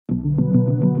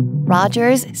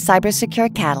Rogers'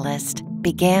 Cybersecure Catalyst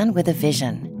began with a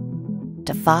vision: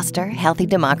 to foster healthy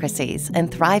democracies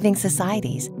and thriving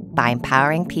societies by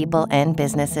empowering people and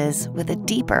businesses with a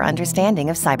deeper understanding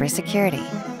of cybersecurity.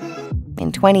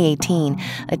 In 2018,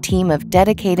 a team of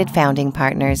dedicated founding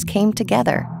partners came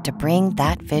together to bring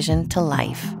that vision to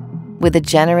life. With the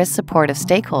generous support of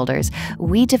stakeholders,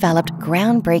 we developed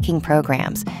groundbreaking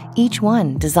programs, each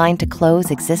one designed to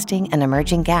close existing and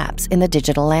emerging gaps in the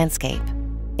digital landscape.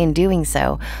 In doing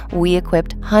so, we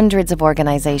equipped hundreds of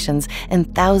organizations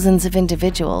and thousands of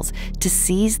individuals to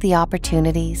seize the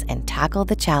opportunities and tackle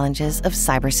the challenges of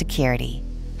cybersecurity.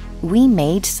 We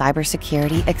made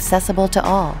cybersecurity accessible to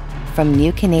all, from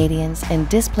new Canadians and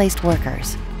displaced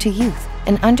workers to youth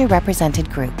and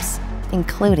underrepresented groups,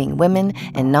 including women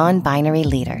and non-binary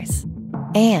leaders.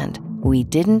 And we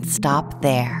didn't stop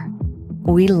there.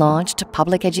 We launched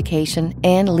public education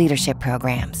and leadership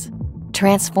programs,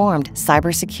 transformed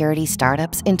cybersecurity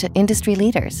startups into industry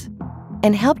leaders,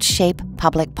 and helped shape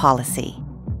public policy.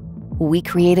 We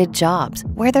created jobs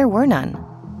where there were none,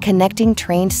 connecting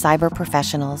trained cyber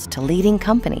professionals to leading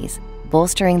companies,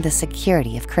 bolstering the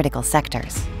security of critical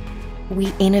sectors.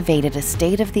 We innovated a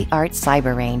state-of-the-art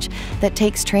cyber range that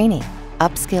takes training,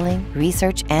 upskilling,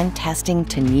 research, and testing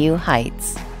to new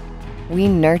heights. We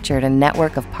nurtured a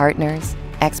network of partners,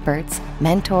 experts,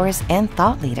 mentors, and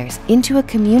thought leaders into a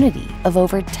community of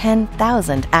over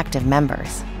 10,000 active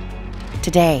members.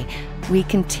 Today, we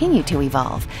continue to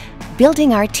evolve,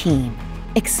 building our team,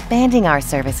 expanding our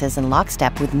services in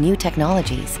lockstep with new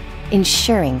technologies,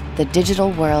 ensuring the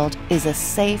digital world is a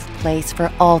safe place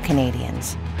for all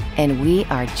Canadians. And we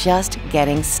are just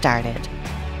getting started.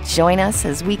 Join us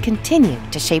as we continue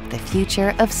to shape the future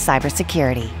of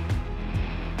cybersecurity.